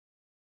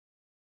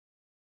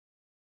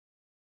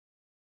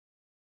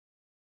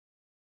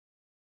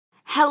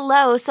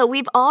Hello, so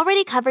we've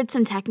already covered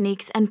some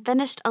techniques and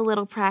finished a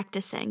little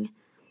practicing.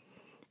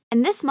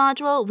 In this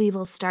module, we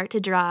will start to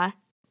draw.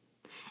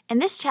 In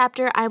this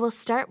chapter, I will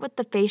start with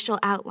the facial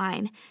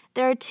outline.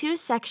 There are two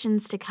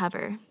sections to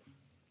cover.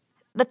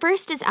 The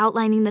first is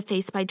outlining the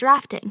face by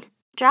drafting.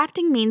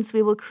 Drafting means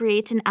we will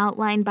create an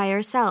outline by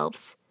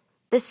ourselves.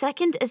 The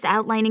second is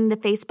outlining the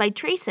face by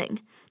tracing.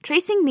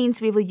 Tracing means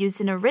we will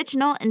use an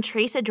original and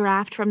trace a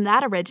draft from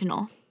that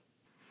original.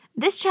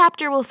 This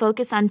chapter will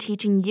focus on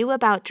teaching you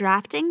about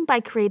drafting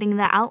by creating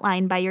the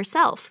outline by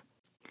yourself.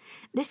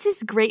 This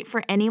is great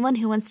for anyone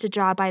who wants to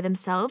draw by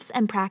themselves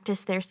and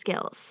practice their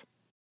skills.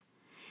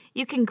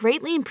 You can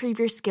greatly improve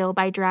your skill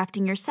by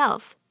drafting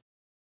yourself.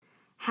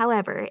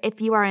 However,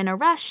 if you are in a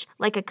rush,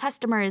 like a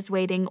customer is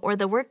waiting or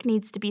the work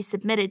needs to be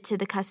submitted to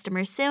the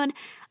customer soon,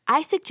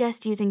 I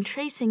suggest using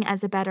tracing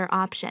as a better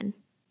option.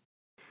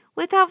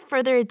 Without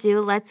further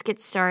ado, let's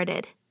get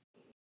started.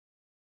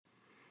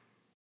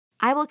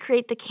 I will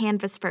create the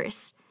canvas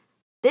first.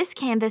 This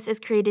canvas is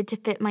created to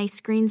fit my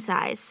screen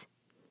size.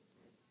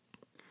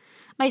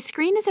 My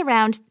screen is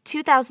around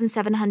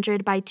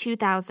 2,700 by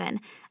 2,000,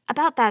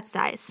 about that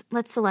size.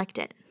 Let's select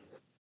it.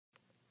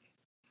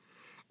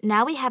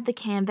 Now we have the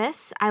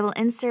canvas. I will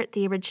insert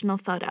the original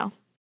photo.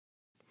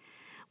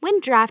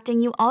 When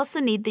drafting, you also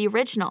need the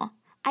original.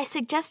 I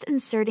suggest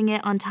inserting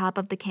it on top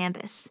of the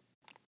canvas.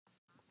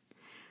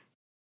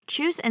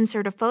 Choose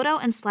Insert a Photo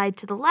and slide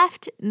to the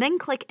left, then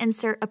click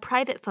Insert a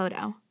Private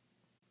Photo.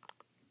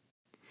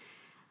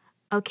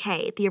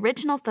 Okay, the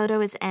original photo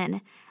is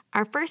in.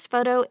 Our first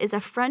photo is a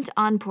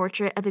front-on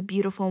portrait of a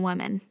beautiful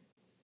woman.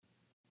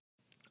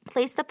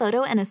 Place the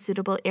photo in a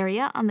suitable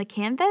area on the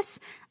canvas.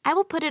 I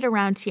will put it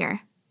around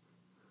here.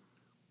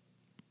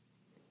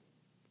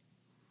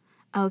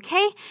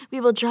 Okay, we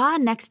will draw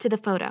next to the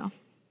photo.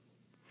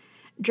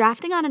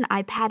 Drafting on an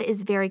iPad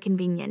is very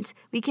convenient.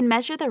 We can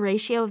measure the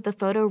ratio of the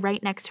photo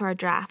right next to our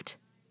draft.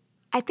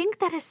 I think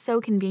that is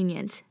so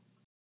convenient.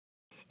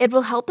 It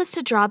will help us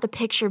to draw the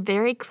picture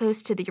very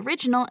close to the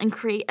original and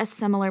create a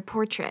similar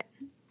portrait.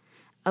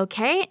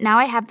 Okay, now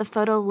I have the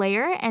photo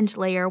layer and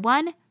layer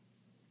 1.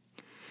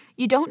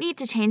 You don't need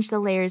to change the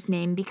layer's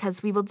name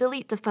because we will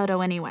delete the photo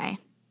anyway.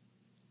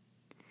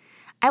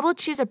 I will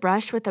choose a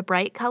brush with a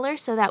bright color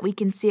so that we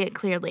can see it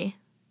clearly.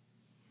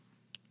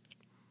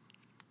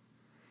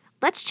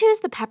 Let's choose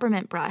the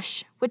peppermint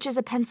brush, which is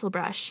a pencil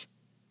brush.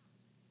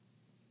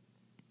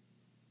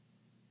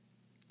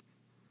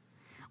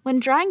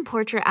 When drawing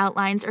portrait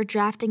outlines or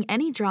drafting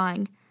any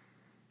drawing,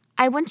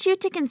 I want you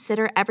to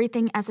consider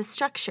everything as a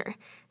structure,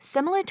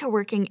 similar to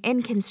working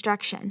in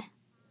construction.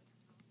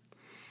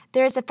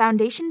 There is a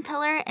foundation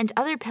pillar and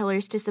other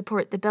pillars to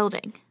support the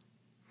building.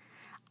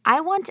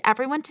 I want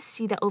everyone to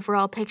see the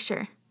overall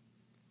picture.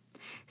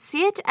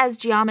 See it as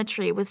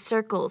geometry with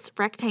circles,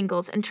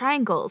 rectangles, and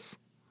triangles.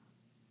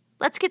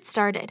 Let's get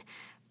started.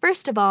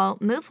 First of all,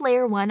 move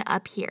layer 1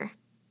 up here.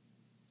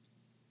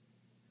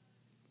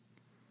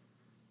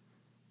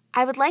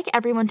 I would like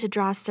everyone to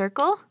draw a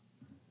circle.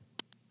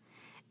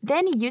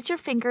 Then use your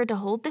finger to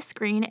hold the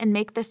screen and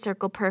make the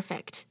circle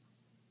perfect.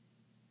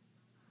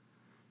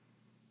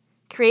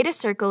 Create a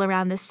circle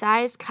around the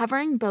size,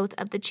 covering both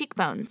of the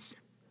cheekbones.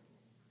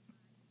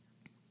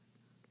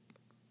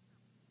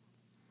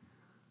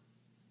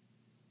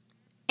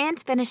 And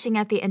finishing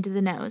at the end of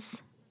the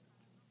nose.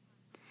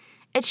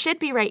 It should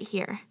be right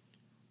here,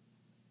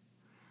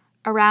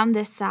 around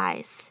this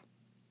size.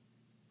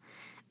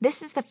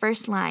 This is the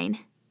first line.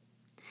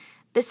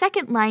 The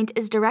second line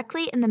is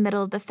directly in the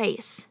middle of the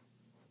face.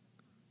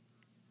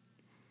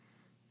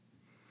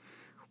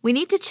 We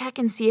need to check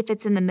and see if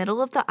it's in the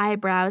middle of the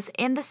eyebrows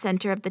and the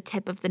center of the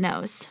tip of the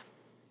nose.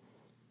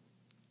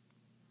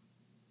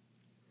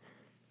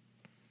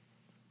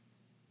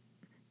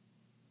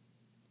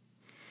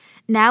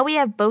 Now we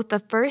have both the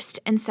first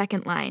and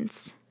second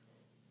lines.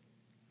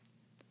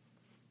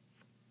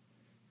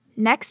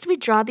 Next, we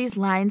draw these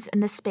lines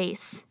in the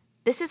space.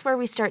 This is where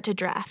we start to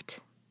draft.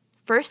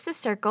 First, the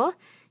circle.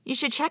 You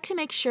should check to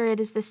make sure it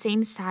is the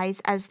same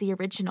size as the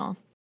original.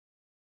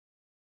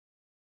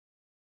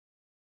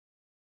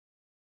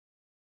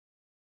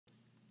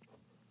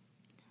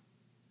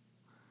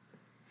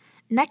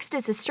 Next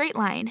is a straight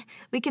line.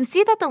 We can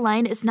see that the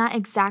line is not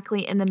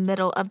exactly in the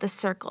middle of the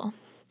circle.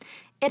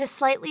 It is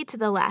slightly to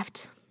the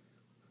left.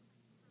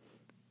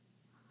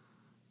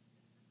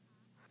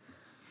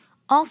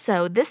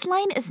 Also, this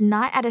line is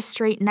not at a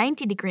straight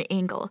 90-degree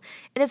angle.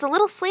 It is a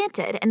little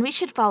slanted, and we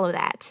should follow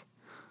that.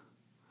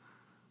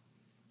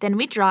 Then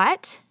we draw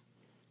it.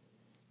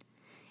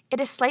 It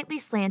is slightly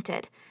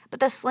slanted,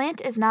 but the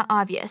slant is not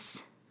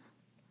obvious.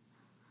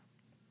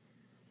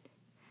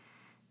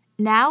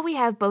 Now we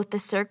have both the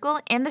circle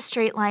and the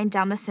straight line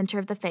down the center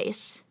of the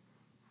face.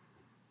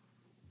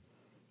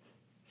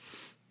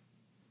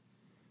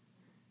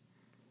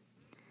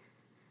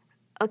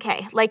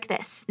 Okay, like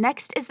this.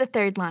 Next is the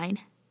third line.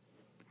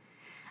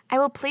 I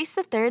will place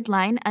the third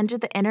line under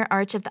the inner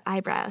arch of the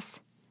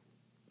eyebrows.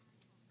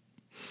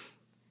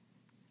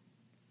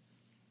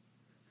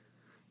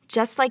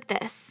 Just like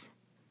this.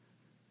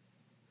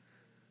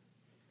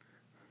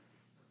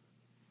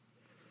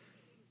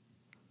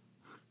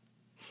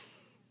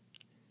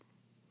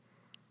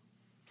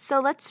 So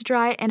let's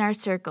draw it in our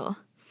circle.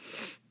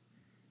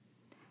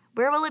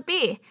 Where will it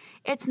be?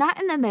 It's not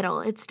in the middle,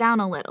 it's down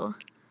a little.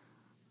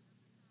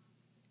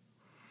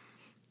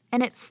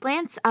 And it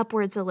slants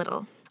upwards a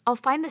little. I'll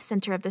find the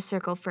center of the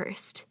circle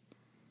first.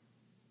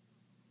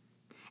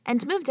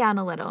 And move down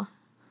a little.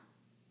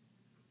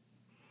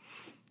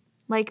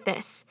 Like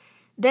this.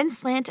 Then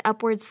slant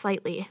upwards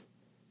slightly.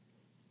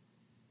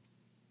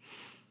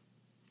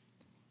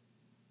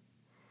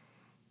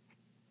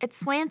 It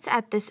slants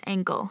at this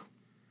angle.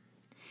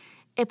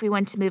 If we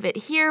want to move it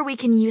here, we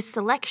can use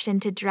selection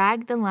to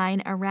drag the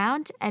line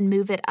around and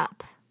move it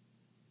up.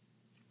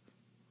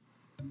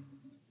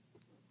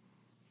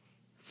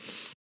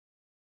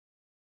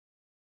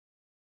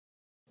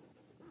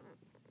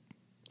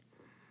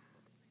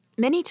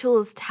 Many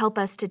tools help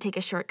us to take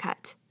a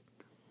shortcut.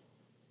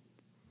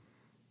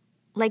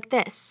 Like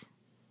this.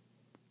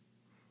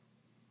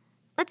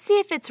 Let's see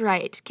if it's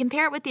right.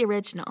 Compare it with the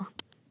original.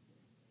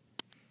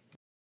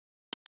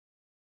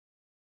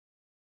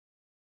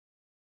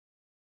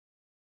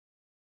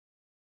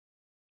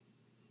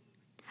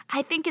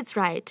 I think it's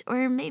right,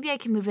 or maybe I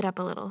can move it up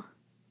a little.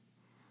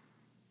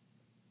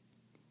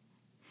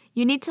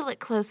 You need to look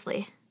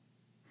closely.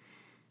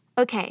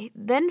 Okay,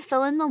 then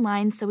fill in the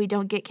lines so we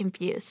don't get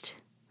confused.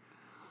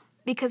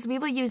 Because we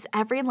will use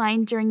every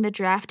line during the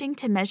drafting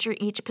to measure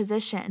each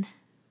position.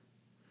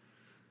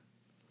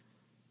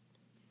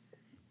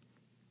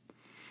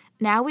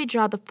 Now we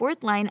draw the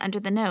fourth line under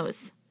the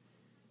nose.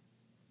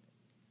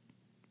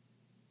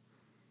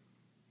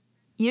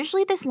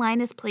 Usually this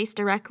line is placed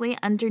directly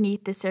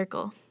underneath the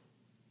circle.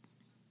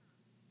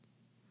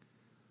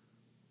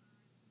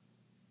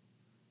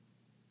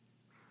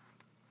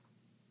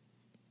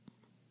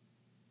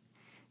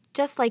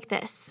 Just like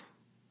this.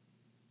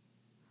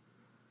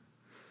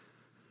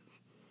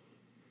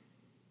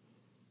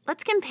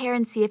 Let's compare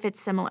and see if it's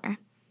similar.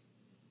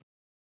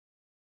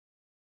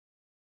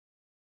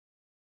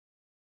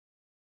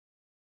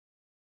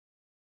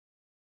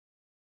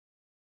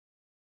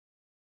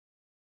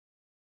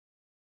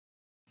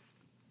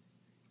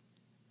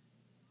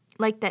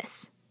 Like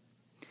this.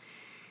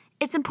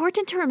 It's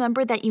important to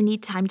remember that you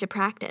need time to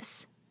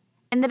practice.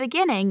 In the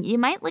beginning, you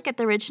might look at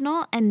the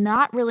original and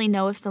not really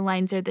know if the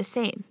lines are the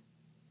same.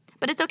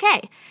 But it's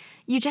okay.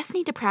 You just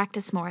need to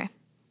practice more.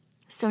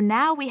 So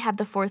now we have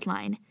the fourth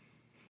line.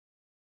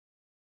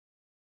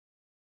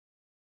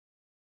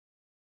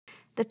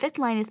 The fifth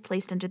line is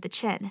placed under the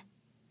chin.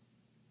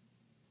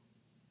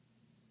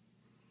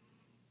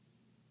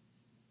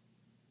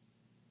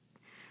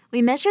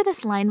 We measure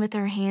this line with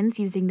our hands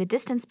using the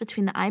distance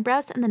between the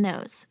eyebrows and the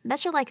nose.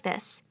 Measure like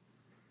this.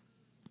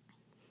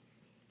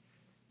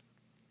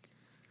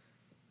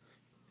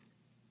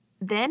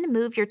 Then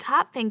move your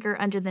top finger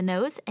under the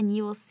nose and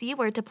you will see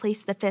where to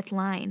place the fifth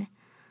line.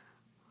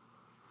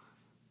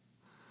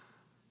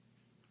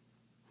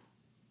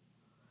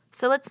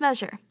 So let's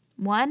measure.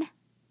 1,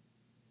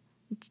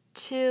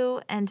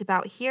 2, and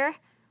about here.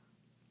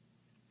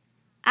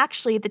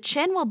 Actually, the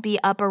chin will be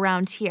up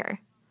around here.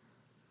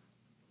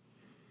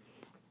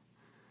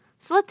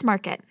 So let's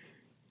mark it.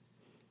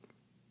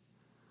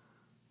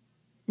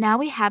 Now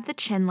we have the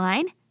chin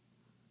line.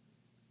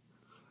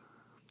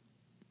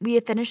 We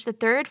have finished the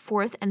third,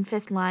 fourth, and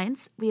fifth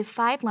lines. We have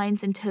 5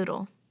 lines in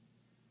total.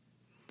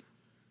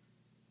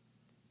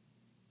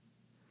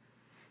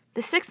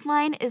 The sixth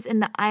line is in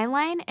the eye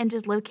line and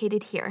is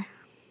located here.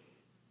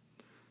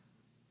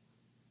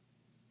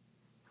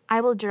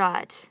 I will draw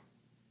it.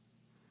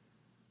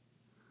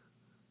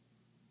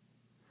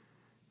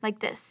 Like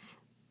this.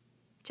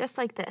 Just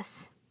like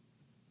this.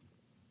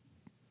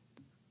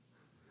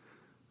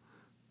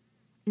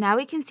 Now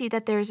we can see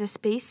that there is a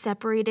space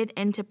separated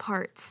into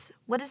parts.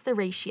 What is the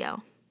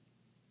ratio?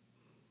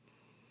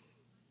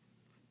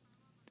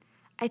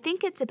 I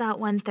think it's about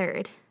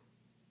 1/3.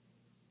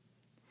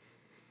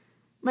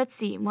 Let's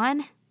see,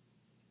 1,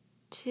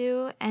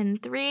 2,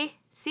 and 3.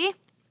 See?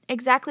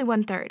 Exactly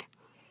 1/3.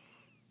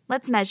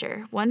 Let's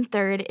measure.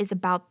 1/3 is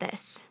about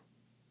this.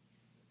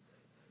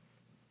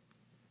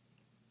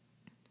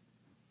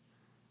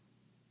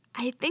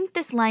 I think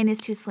this line is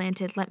too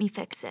slanted. Let me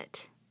fix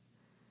it.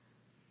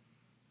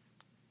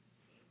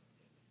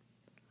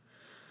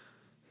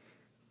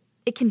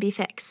 It can be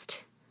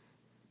fixed.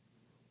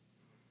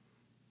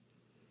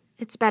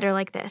 It's better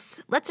like this.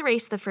 Let's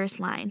erase the first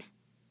line.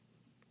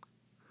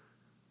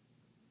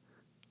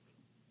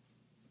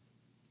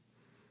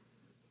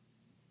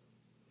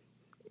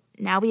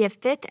 Now we have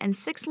 5th and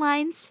 6th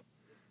lines.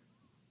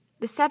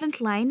 The 7th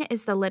line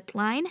is the lip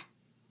line.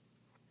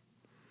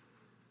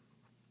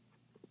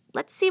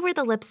 Let's see where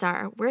the lips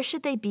are. Where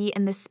should they be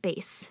in this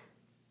space?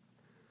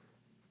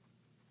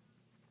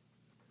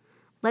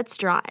 Let's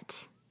draw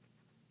it.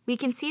 We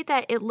can see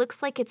that it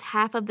looks like it's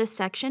half of this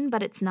section,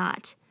 but it's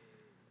not.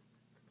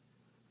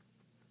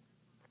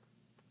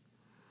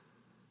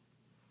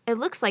 It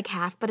looks like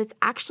half, but it's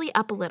actually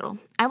up a little.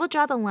 I will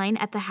draw the line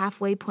at the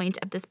halfway point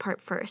of this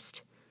part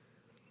first,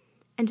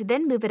 and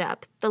then move it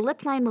up. The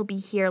lip line will be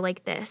here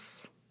like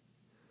this.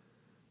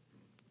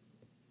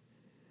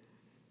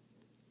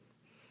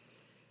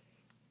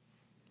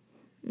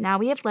 Now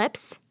we have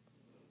lips.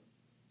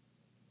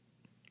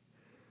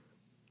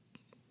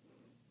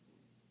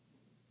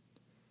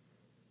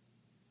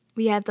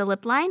 We have the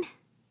lip line.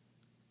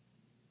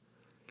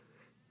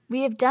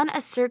 We have done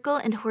a circle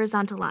and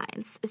horizontal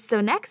lines, so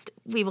next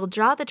we will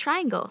draw the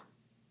triangle.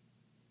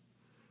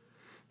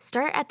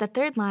 Start at the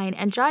third line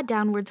and draw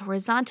downwards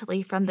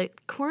horizontally from the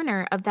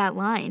corner of that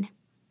line.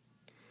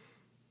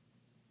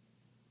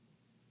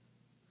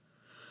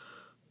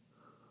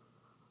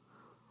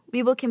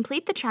 We will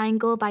complete the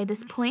triangle by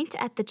this point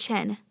at the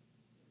chin,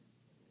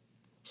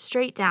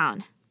 straight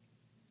down.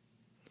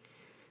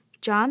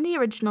 Draw on the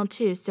original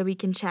too so we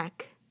can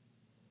check.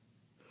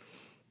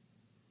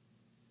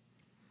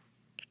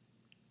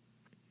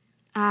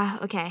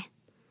 Okay.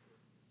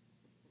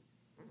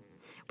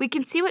 We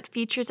can see what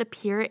features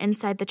appear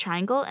inside the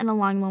triangle and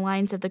along the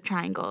lines of the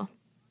triangle.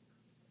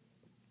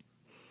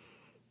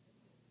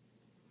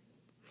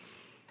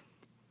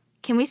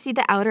 Can we see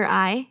the outer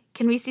eye?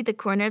 Can we see the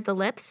corner of the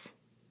lips?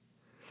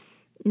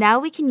 Now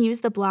we can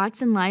use the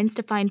blocks and lines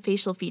to find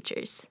facial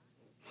features.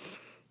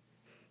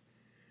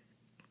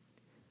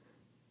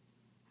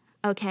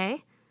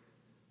 Okay.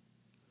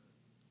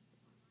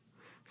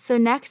 So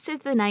next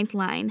is the 9th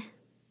line.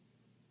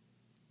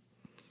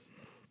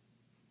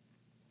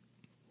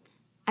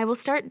 I will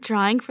start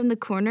drawing from the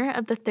corner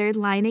of the 3rd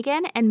line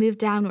again and move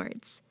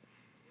downwards.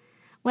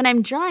 When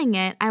I'm drawing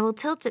it, I will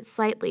tilt it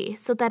slightly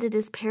so that it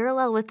is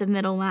parallel with the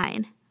middle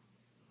line.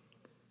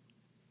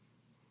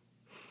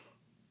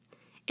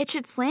 It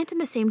should slant in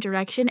the same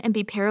direction and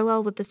be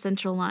parallel with the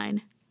central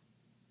line.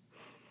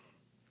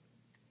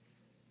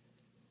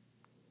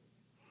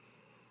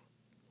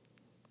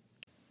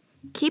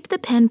 Keep the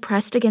pen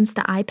pressed against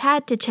the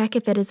iPad to check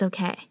if it is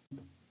okay.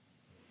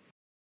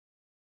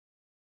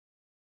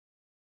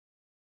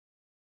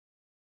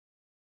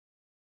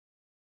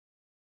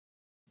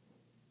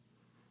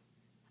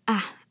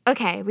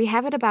 Okay, we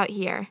have it about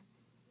here.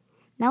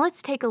 Now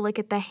let's take a look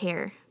at the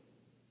hair.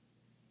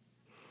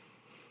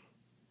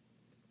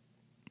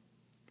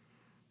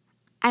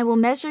 I will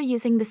measure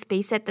using the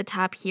space at the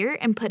top here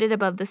and put it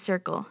above the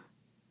circle.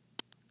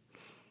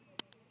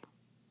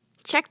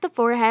 Check the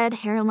forehead,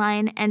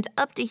 hairline, and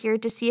up to here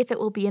to see if it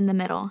will be in the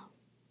middle.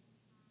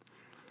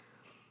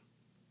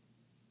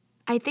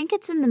 I think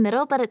it's in the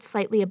middle, but it's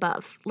slightly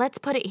above. Let's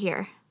put it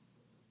here.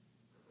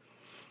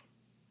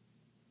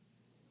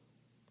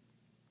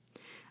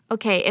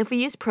 Okay, if we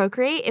use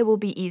Procreate, it will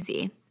be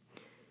easy.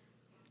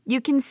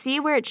 You can see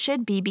where it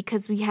should be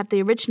because we have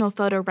the original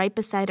photo right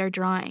beside our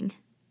drawing.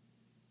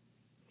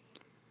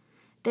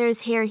 There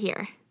is hair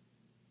here.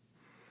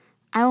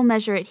 I will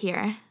measure it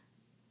here.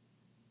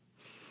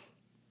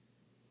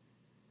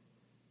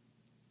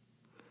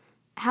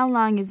 How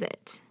long is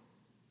it?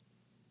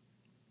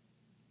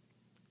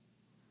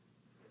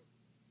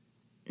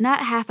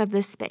 Not half of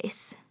this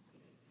space.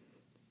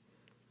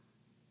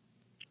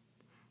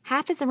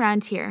 Half is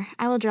around here.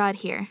 I will draw it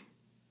here.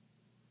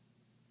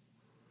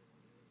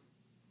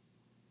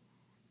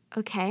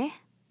 Okay.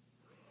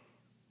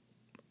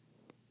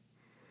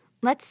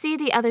 Let's see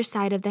the other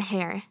side of the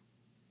hair.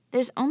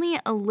 There's only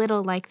a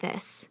little like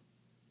this.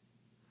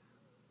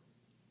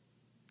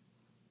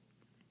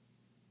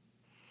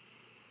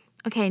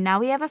 Okay, now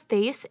we have a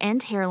face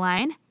and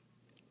hairline.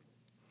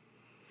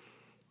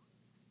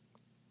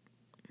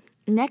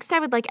 Next, I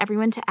would like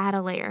everyone to add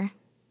a layer.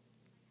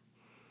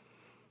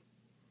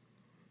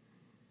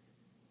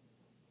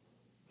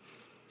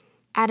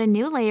 Add a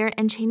new layer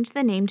and change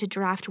the name to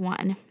Draft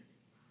 1.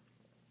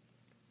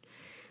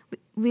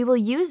 We will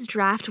use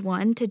Draft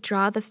 1 to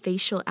draw the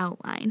facial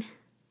outline.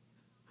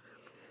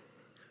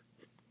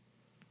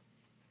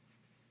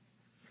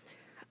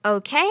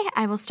 Okay,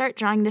 I will start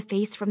drawing the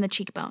face from the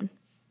cheekbone.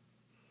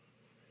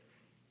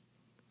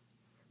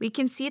 We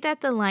can see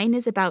that the line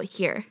is about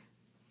here.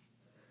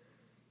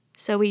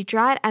 So we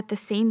draw it at the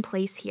same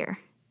place here.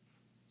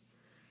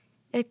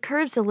 It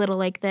curves a little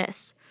like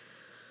this.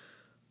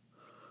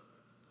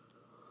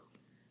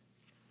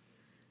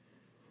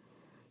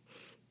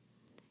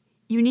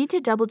 You need to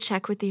double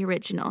check with the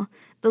original.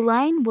 The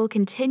line will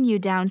continue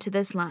down to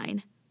this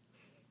line.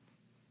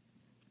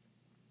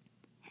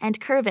 And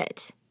curve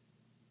it.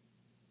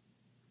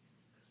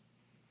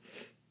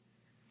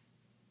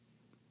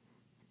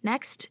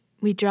 Next,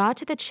 we draw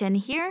to the chin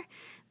here.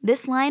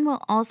 This line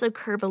will also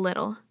curve a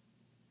little.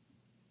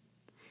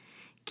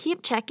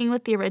 Keep checking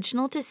with the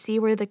original to see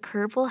where the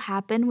curve will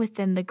happen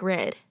within the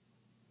grid.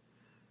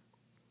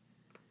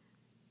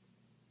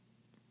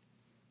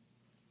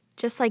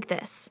 Just like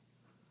this.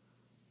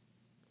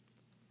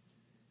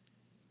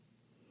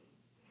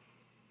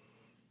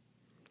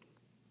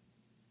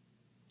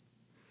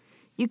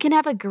 You can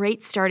have a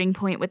great starting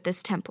point with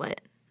this template.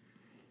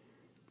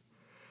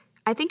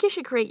 I think you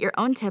should create your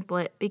own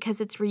template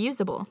because it's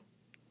reusable.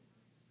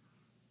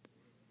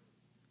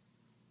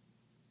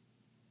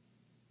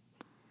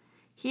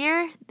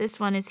 Here, this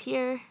one is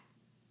here.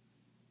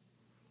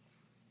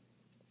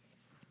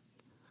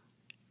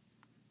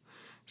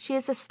 She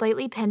has a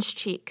slightly pinched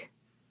cheek.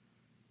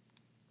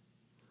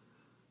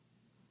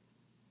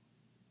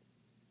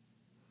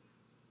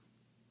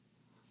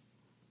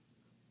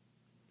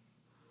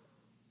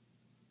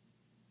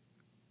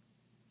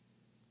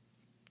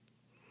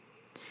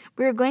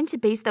 We are going to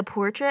base the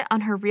portrait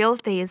on her real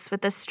face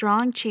with a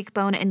strong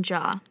cheekbone and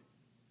jaw.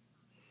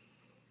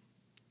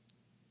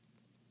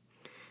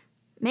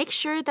 Make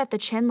sure that the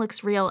chin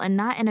looks real and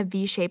not in a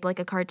V shape like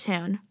a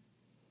cartoon.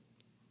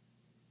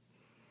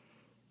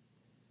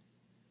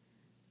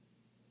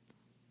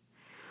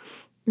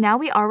 Now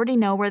we already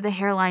know where the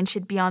hairline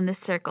should be on this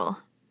circle.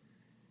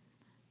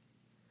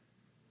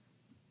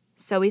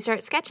 So we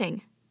start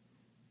sketching.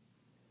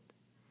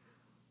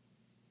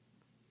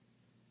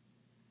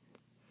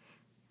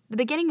 The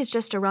beginning is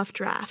just a rough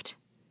draft.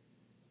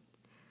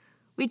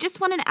 We just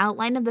want an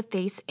outline of the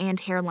face and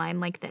hairline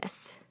like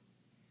this.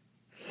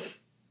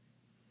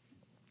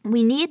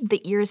 We need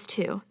the ears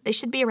too. They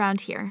should be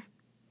around here,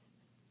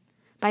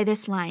 by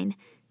this line,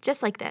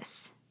 just like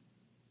this.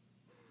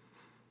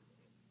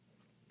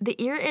 The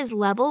ear is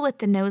level with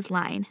the nose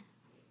line.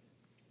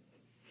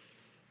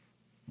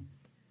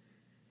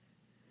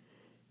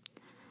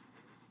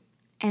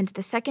 And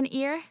the second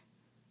ear.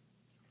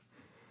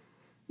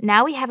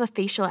 Now we have a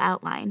facial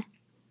outline.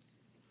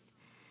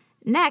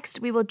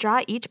 Next, we will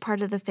draw each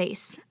part of the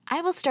face.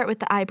 I will start with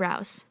the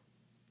eyebrows.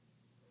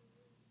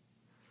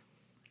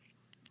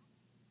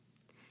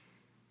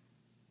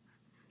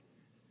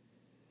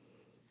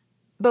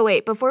 But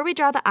wait, before we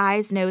draw the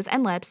eyes, nose,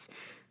 and lips,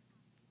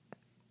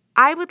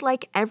 I would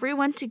like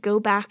everyone to go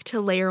back to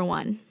layer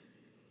 1.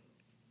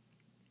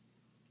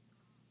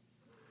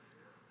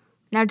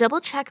 Now double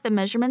check the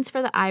measurements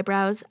for the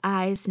eyebrows,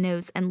 eyes,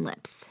 nose, and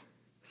lips.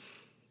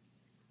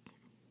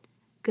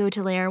 Go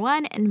to layer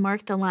 1 and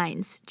mark the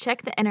lines.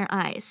 Check the inner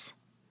eyes.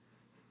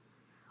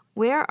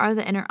 Where are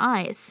the inner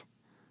eyes?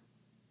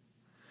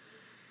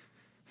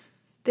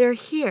 They're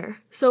here,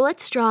 so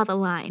let's draw the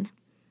line.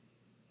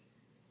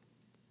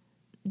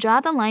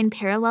 Draw the line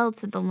parallel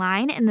to the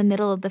line in the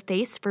middle of the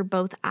face for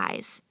both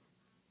eyes.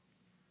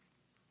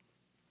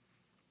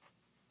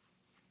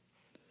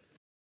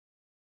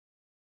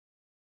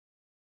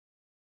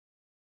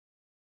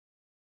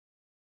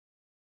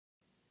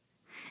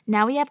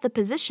 Now we have the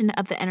position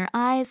of the inner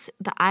eyes,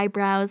 the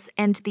eyebrows,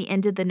 and the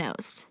end of the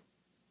nose.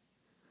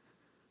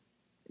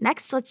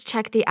 Next, let's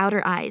check the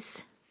outer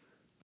eyes.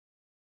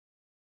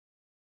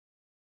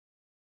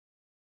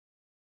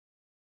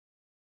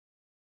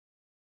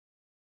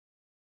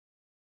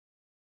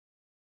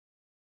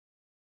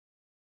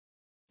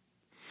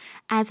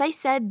 As I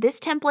said, this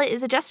template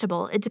is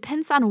adjustable. It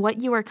depends on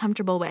what you are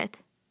comfortable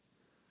with.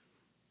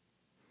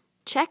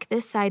 Check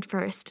this side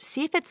first.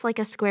 See if it's like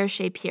a square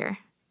shape here.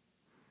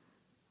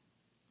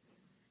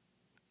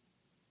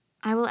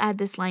 I will add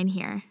this line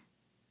here.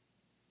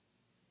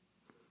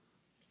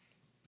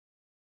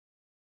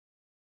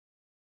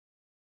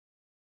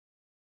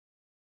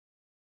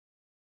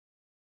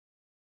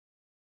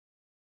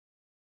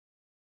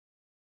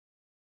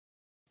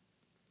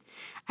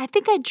 I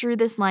think I drew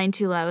this line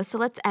too low, so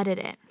let's edit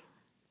it.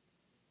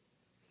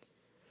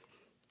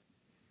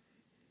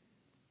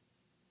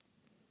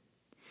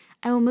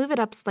 I will move it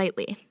up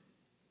slightly.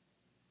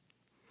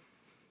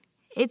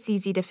 It's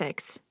easy to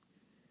fix.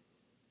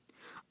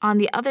 On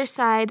the other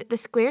side, the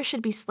square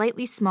should be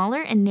slightly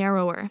smaller and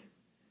narrower.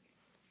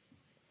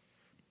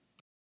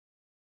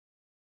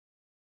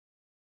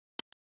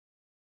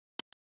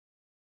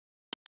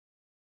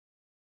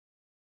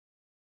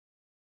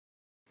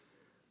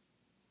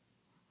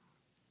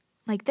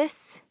 Like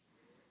this.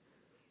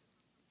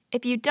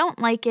 If you don't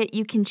like it,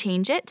 you can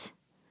change it.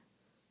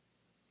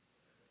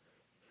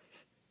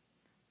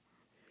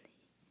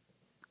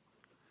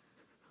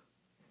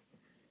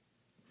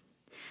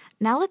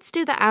 Now let's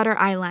do the outer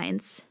eye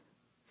lines.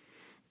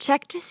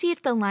 Check to see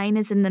if the line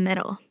is in the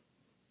middle.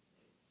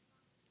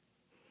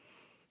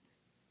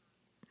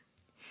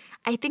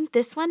 I think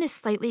this one is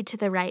slightly to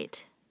the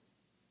right.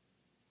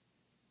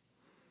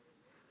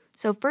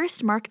 So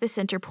first mark the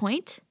center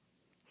point,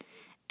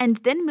 and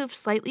then move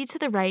slightly to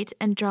the right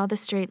and draw the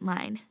straight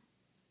line.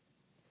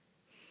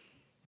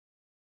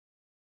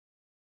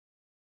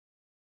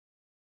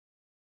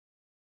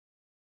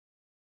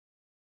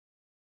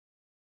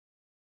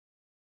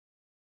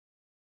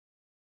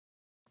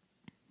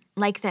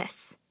 Like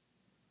this.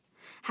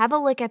 Have a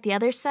look at the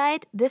other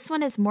side. This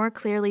one is more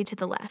clearly to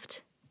the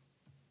left.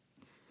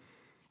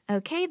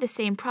 Okay, the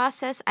same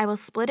process. I will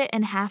split it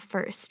in half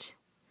first.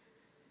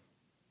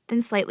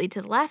 Then slightly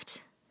to the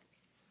left.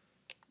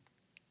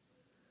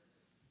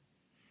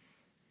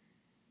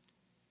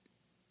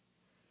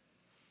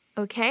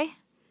 Okay.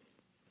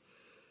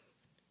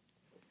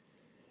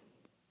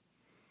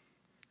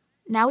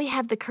 Now we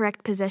have the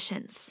correct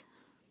positions.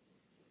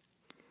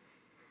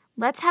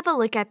 Let's have a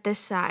look at this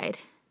side.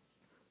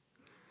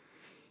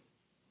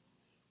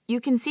 You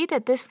can see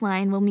that this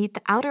line will meet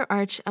the outer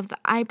arch of the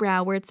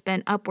eyebrow where it's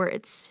bent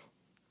upwards.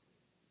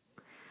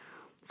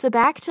 So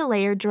back to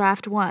layer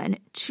draft 1,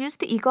 choose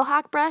the Eagle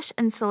Hawk brush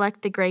and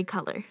select the gray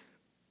color.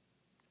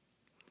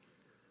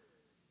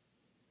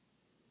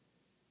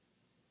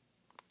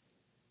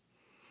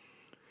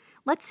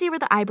 Let's see where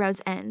the eyebrows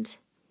end.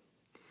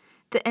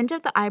 The end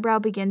of the eyebrow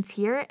begins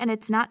here and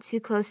it's not too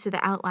close to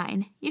the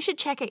outline. You should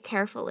check it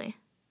carefully.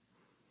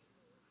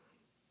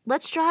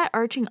 Let's draw it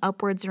arching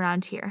upwards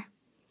around here.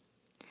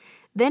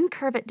 Then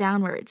curve it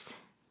downwards.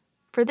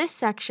 For this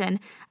section,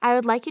 I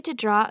would like you to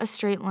draw a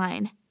straight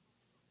line.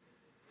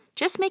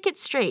 Just make it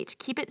straight.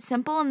 Keep it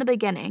simple in the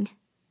beginning.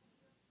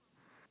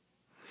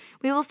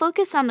 We will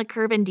focus on the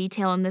curve and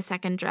detail in the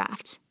second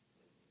draft.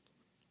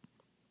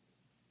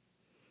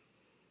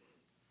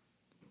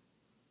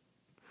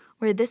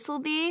 Where this will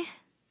be,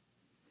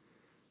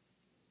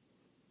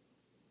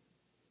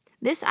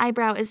 this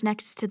eyebrow is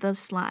next to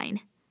this line.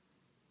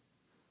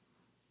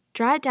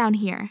 Draw it down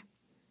here.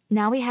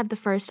 Now we have the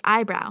first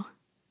eyebrow.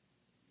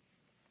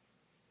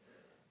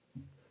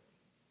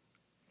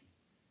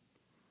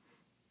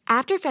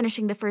 After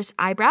finishing the first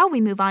eyebrow,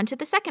 we move on to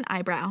the second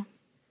eyebrow.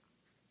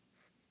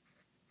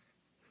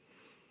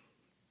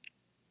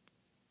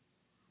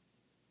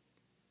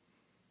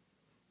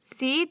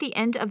 See, the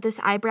end of this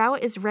eyebrow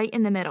is right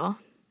in the middle,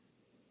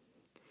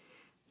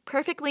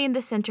 perfectly in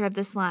the center of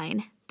this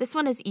line. This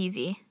one is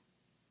easy,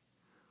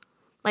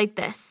 like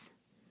this.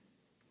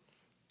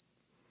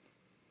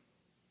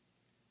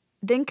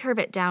 Then curve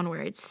it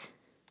downwards.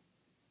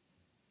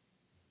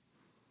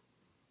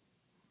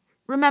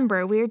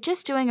 Remember, we are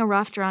just doing a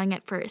rough drawing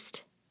at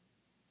first.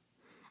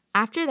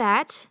 After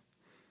that,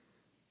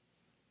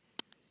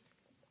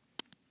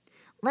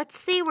 let's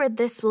see where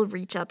this will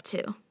reach up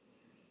to.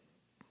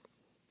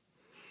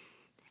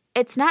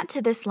 It's not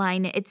to this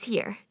line, it's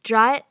here.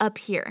 Draw it up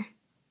here.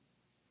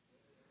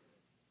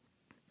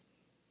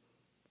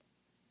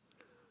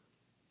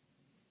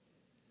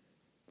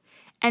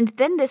 And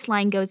then this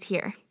line goes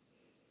here.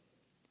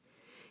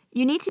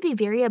 You need to be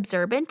very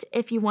observant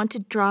if you want to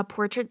draw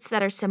portraits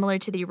that are similar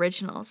to the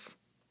originals.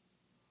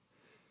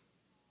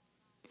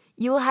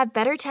 You will have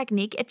better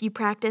technique if you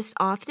practice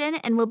often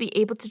and will be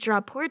able to draw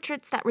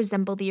portraits that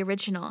resemble the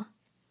original.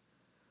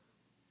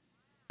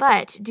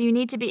 But do you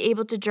need to be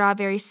able to draw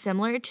very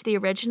similar to the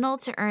original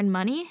to earn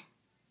money?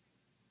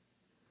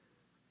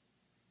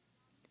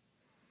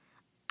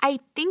 I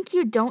think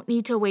you don't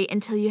need to wait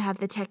until you have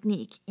the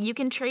technique. You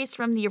can trace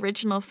from the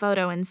original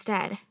photo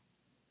instead.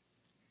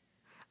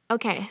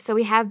 Okay, so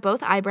we have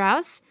both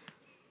eyebrows.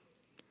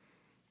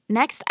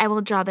 Next, I will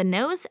draw the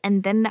nose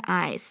and then the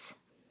eyes.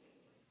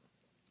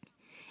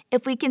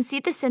 If we can see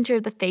the center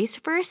of the face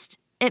first,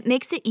 it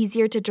makes it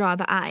easier to draw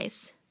the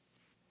eyes.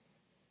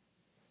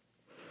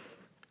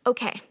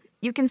 Okay,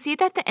 you can see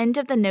that the end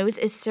of the nose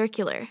is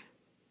circular.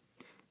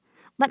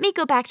 Let me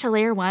go back to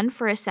layer 1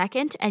 for a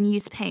second and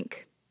use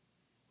pink.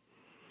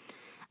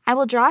 I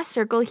will draw a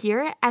circle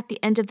here at the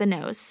end of the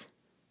nose.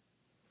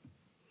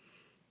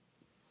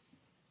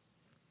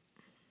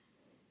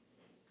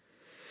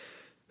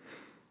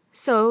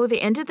 So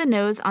the end of the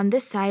nose on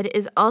this side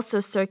is also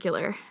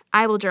circular.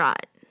 I will draw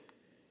it.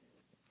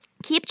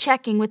 Keep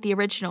checking with the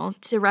original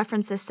to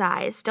reference the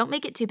size. Don't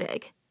make it too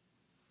big.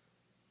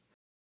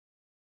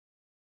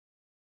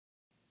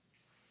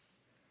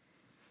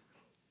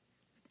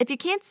 If you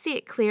can't see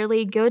it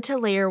clearly, go to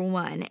layer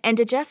 1 and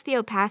adjust the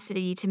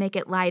opacity to make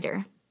it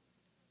lighter.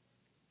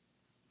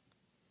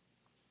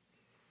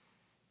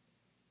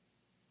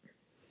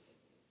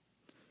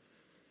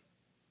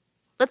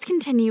 Let's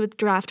continue with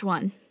draft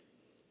 1.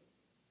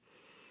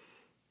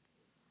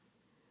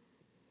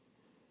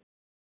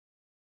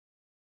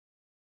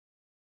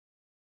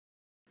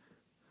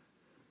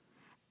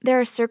 There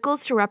are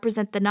circles to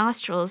represent the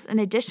nostrils in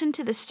addition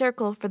to the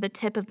circle for the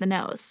tip of the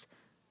nose.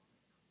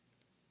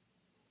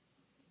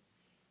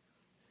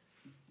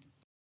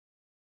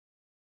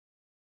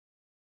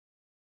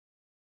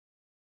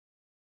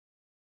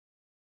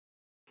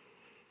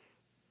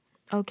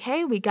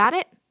 Okay, we got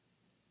it.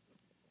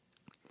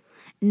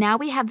 Now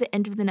we have the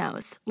end of the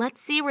nose.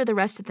 Let's see where the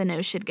rest of the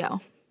nose should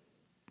go.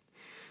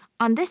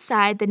 On this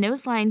side, the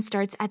nose line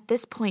starts at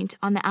this point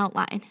on the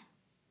outline.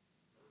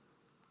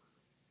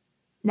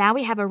 Now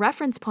we have a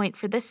reference point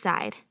for this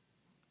side.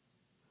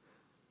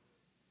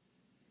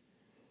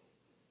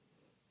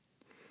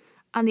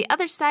 On the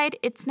other side,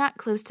 it's not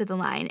close to the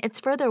line. It's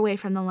further away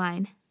from the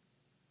line.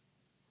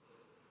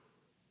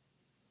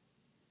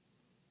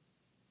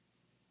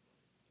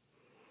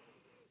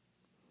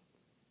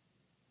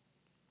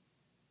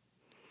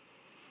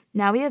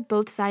 Now we have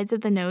both sides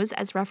of the nose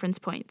as reference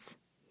points.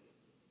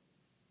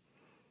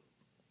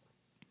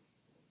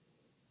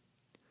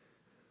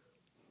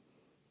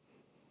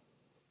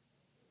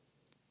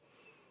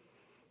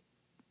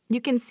 You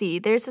can see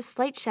there's a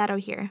slight shadow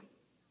here.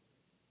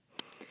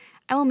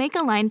 I will make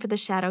a line for the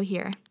shadow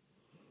here.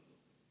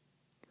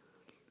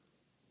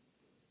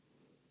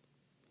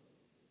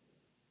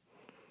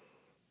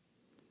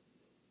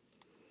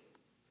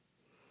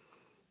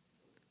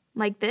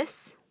 Like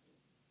this.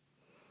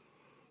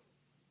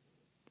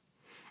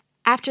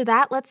 After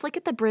that, let's look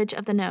at the bridge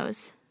of the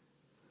nose.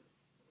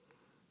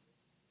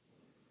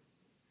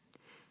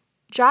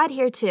 Draw it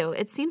here too.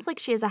 It seems like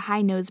she has a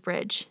high nose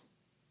bridge.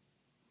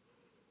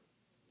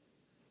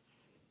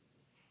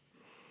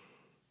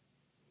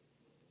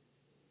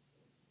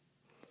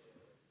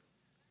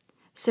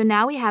 So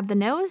now we have the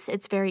nose.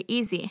 It's very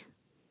easy.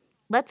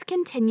 Let's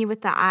continue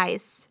with the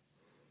eyes.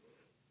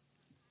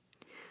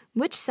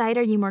 Which side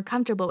are you more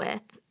comfortable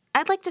with?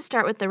 I'd like to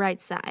start with the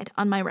right side,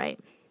 on my right.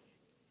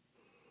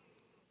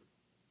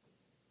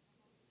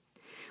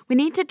 We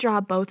need to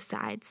draw both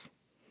sides.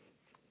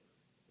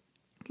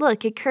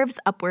 Look, it curves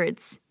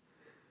upwards.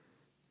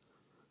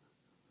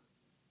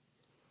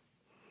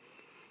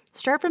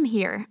 Start from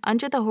here,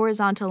 under the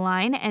horizontal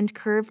line, and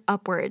curve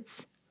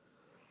upwards.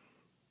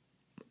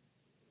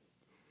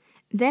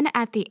 Then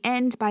at the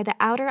end, by the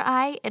outer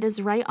eye, it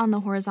is right on the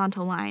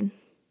horizontal line.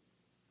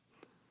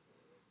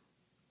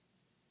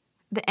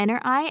 The inner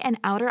eye and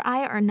outer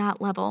eye are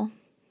not level.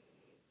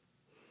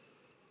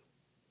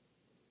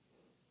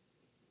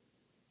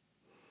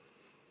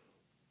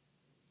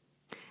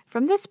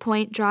 From this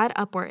point, draw it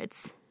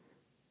upwards.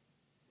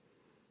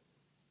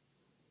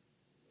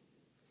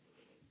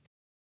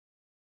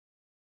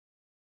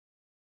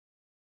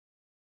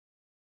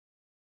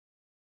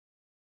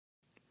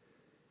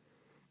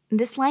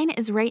 This line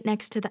is right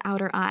next to the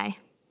outer eye.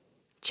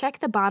 Check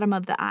the bottom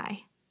of the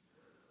eye.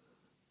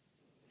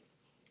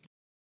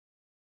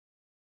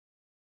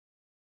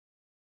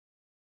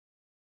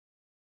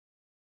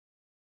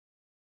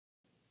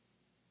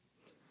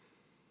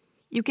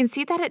 You can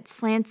see that it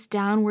slants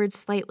downward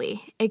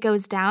slightly. It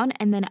goes down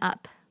and then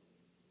up.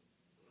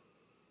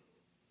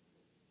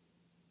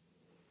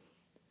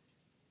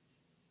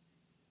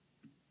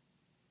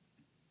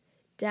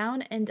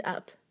 Down and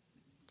up.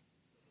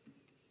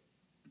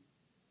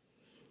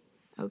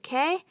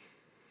 Okay.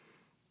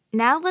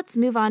 Now let's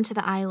move on to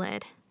the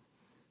eyelid.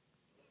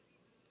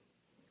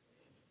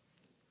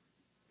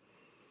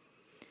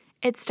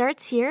 It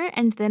starts here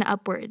and then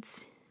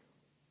upwards.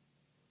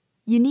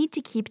 You need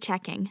to keep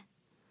checking.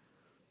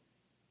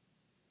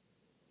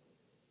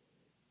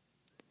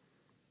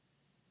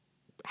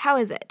 How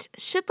is it?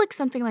 Should look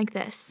something like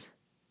this.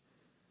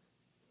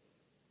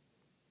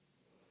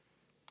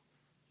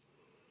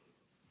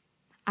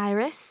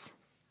 Iris.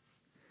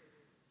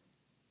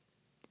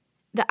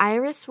 The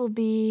iris will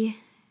be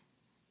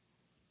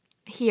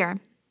here.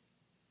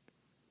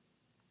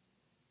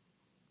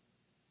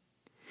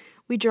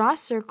 We draw a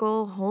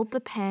circle, hold the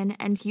pen,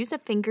 and use a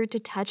finger to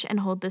touch and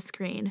hold the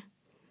screen.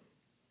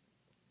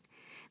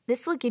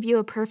 This will give you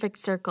a perfect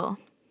circle,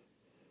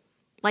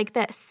 like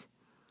this.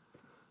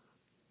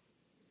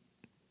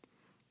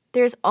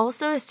 There's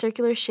also a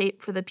circular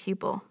shape for the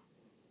pupil.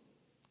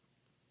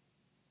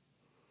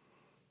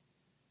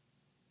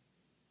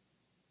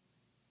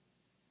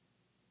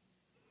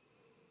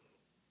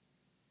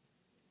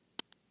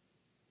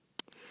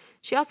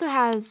 She also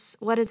has,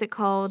 what is it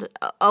called?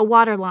 A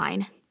water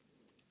line.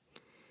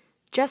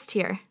 Just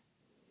here.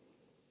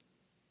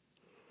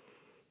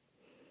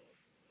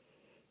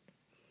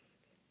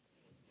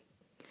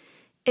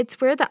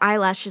 It's where the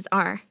eyelashes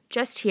are,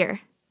 just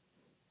here.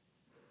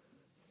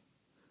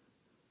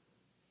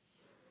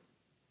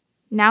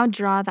 Now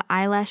draw the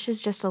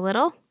eyelashes just a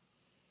little.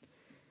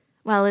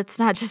 Well, it's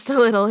not just a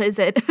little, is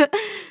it?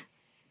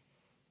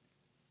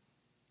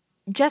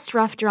 Just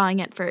rough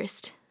drawing at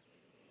first.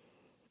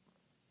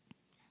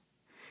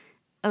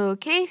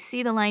 Okay,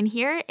 see the line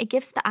here? It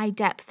gives the eye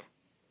depth.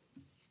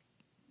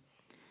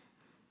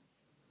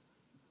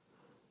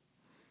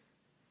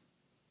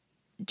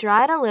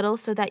 Draw it a little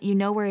so that you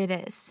know where it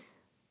is.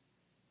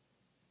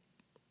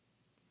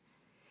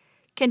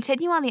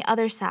 Continue on the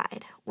other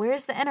side. Where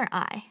is the inner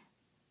eye?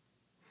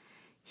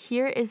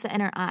 Here is the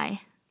inner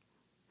eye.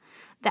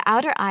 The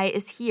outer eye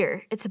is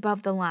here. It's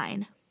above the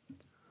line.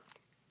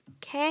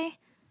 Okay.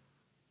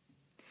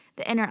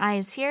 The inner eye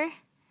is here,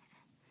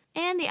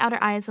 and the outer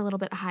eye is a little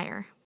bit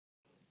higher.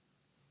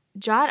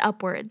 Draw it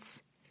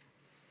upwards.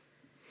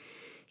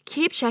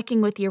 Keep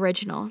checking with the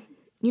original.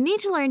 You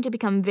need to learn to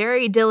become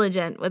very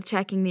diligent with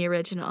checking the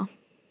original.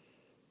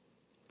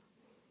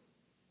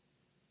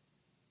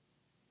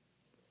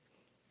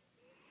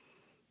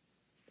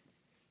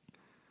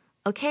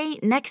 Okay,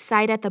 next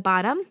side at the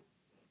bottom.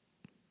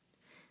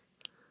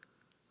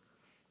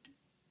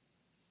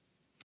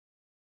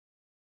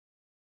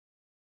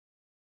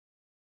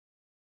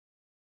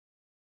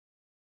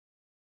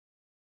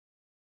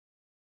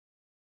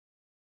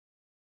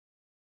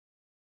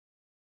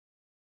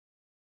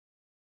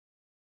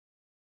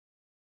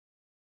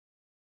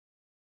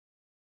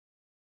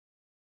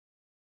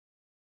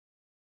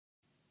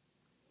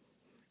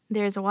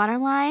 There's a water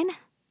line.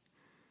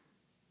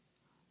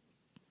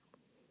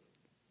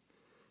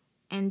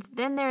 And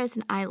then there is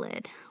an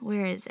eyelid.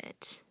 Where is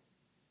it?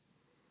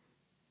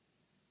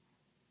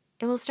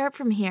 It will start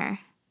from here.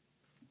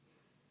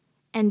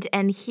 And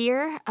end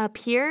here, up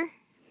here.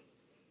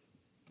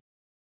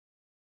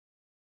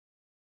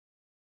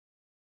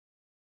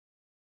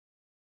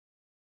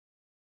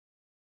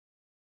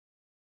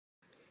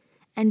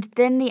 And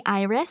then the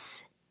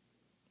iris.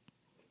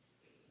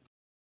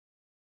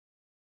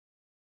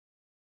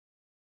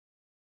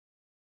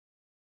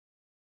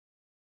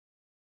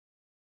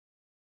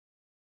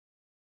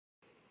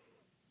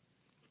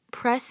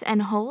 Press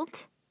and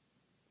hold.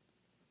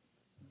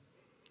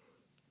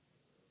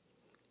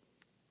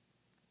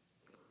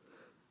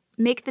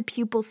 Make the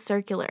pupils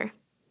circular.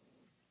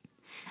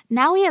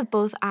 Now we have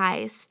both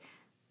eyes.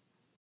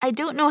 I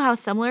don't know how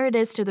similar it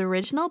is to the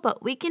original,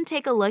 but we can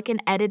take a look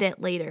and edit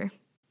it later.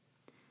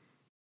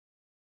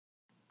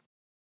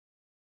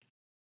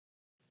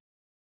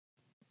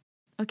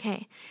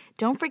 Okay,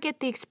 don't forget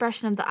the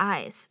expression of the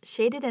eyes.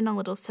 Shade it in a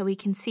little so we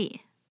can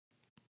see.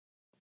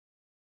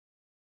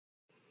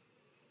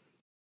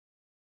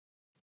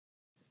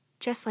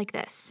 Just like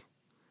this.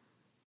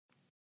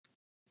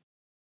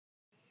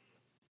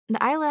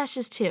 The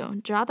eyelashes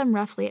too, draw them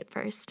roughly at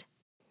first.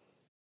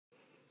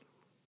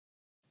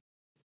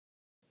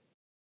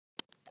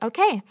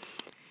 Okay,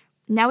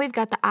 now we've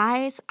got the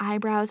eyes,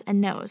 eyebrows,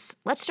 and nose.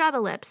 Let's draw the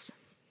lips.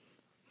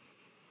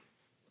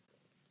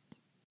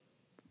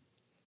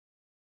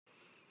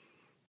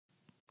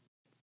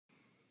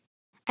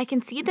 I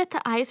can see that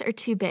the eyes are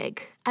too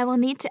big. I will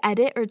need to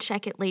edit or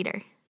check it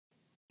later.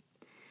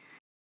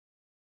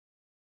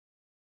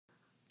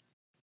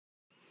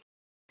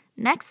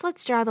 Next,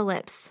 let's draw the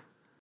lips.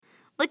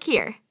 Look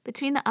here,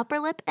 between the upper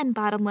lip and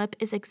bottom lip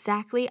is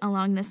exactly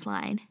along this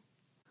line.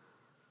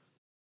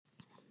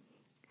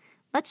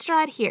 Let's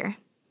draw it here.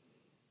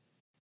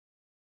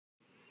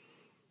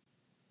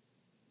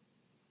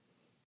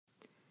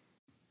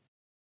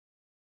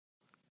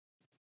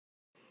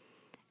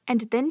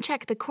 And then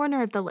check the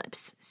corner of the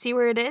lips. See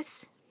where it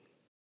is?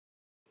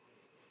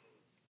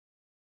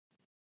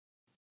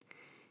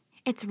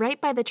 It's right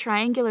by the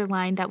triangular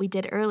line that we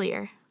did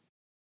earlier.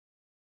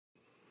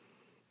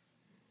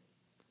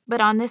 But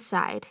on this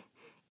side,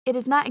 it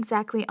is not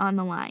exactly on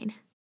the line.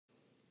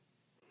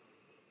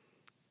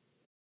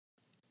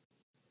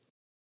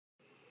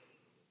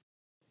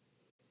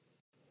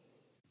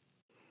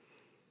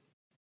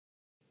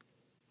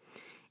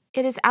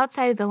 It is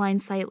outside of the line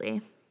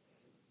slightly.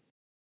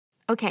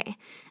 Okay,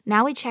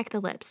 now we check the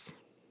lips.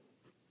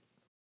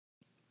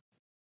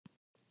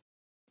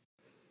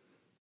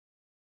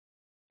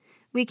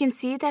 We can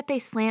see that they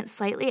slant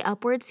slightly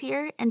upwards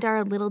here and are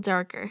a little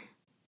darker.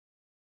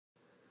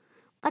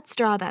 Let's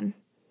draw them.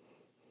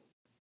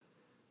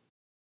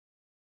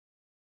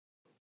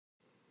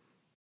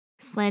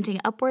 Slanting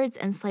upwards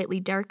and slightly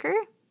darker.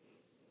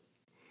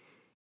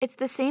 It's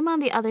the same on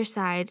the other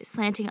side,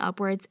 slanting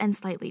upwards and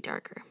slightly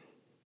darker.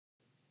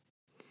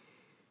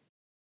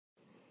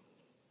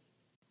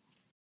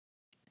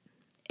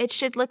 It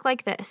should look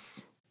like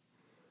this.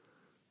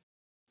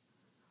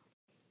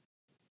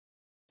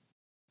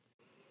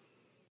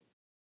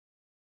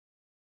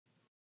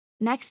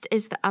 Next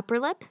is the upper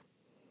lip.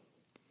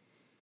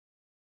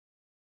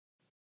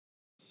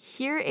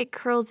 Here it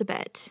curls a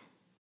bit.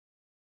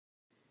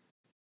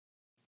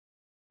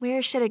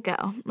 Where should it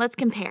go? Let's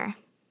compare.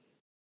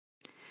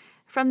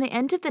 From the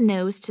end of the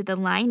nose to the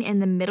line in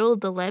the middle of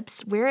the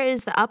lips, where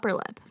is the upper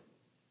lip?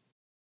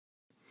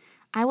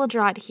 I will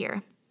draw it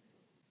here.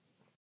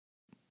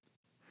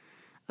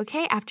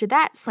 Okay, after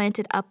that, slant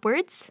it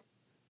upwards.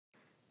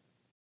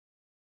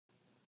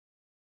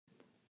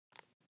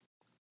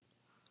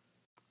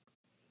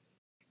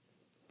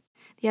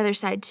 The other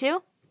side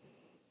too.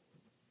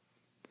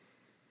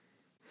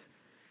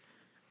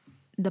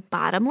 The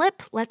bottom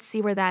lip, let's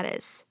see where that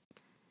is.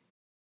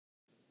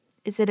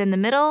 Is it in the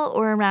middle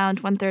or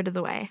around 1/3 of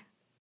the way?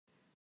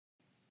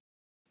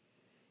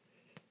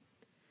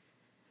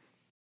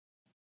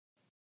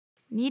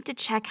 Need to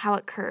check how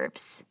it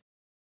curves.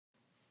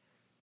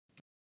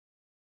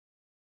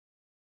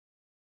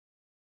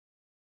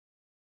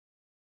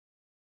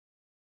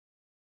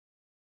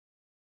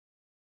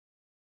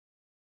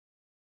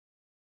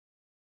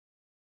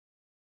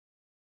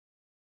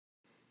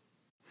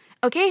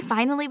 Okay,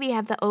 finally we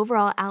have the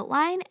overall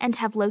outline and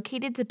have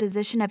located the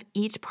position of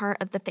each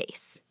part of the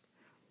face.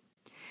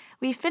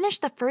 We've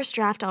finished the first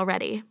draft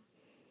already.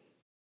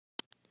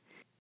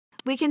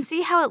 We can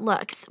see how it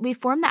looks. We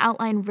formed the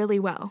outline really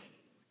well.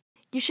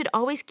 You should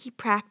always keep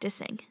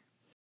practicing.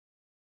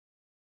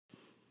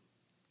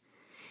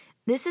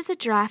 This is a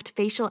draft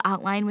facial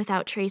outline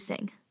without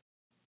tracing.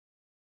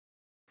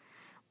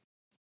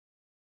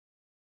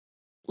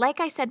 Like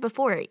I said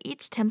before,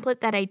 each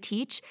template that I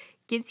teach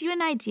gives you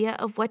an idea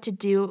of what to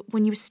do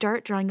when you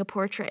start drawing a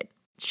portrait.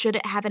 Should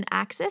it have an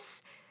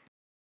axis?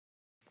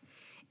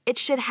 It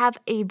should have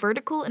a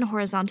vertical and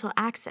horizontal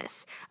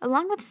axis,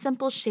 along with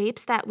simple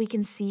shapes that we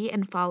can see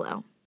and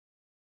follow.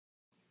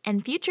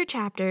 In future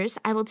chapters,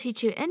 I will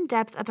teach you in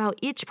depth about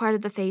each part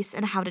of the face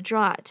and how to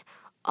draw it,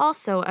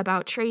 also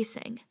about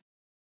tracing.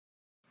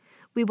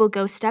 We will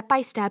go step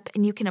by step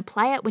and you can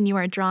apply it when you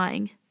are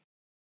drawing.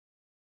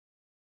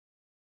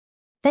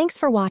 Thanks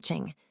for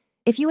watching.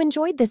 If you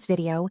enjoyed this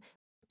video,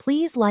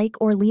 please like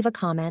or leave a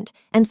comment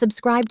and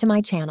subscribe to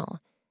my channel.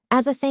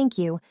 As a thank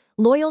you,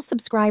 loyal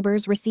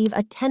subscribers receive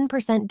a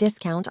 10%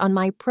 discount on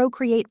my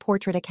Procreate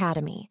Portrait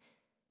Academy.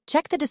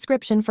 Check the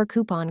description for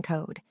coupon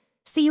code.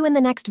 See you in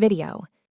the next video.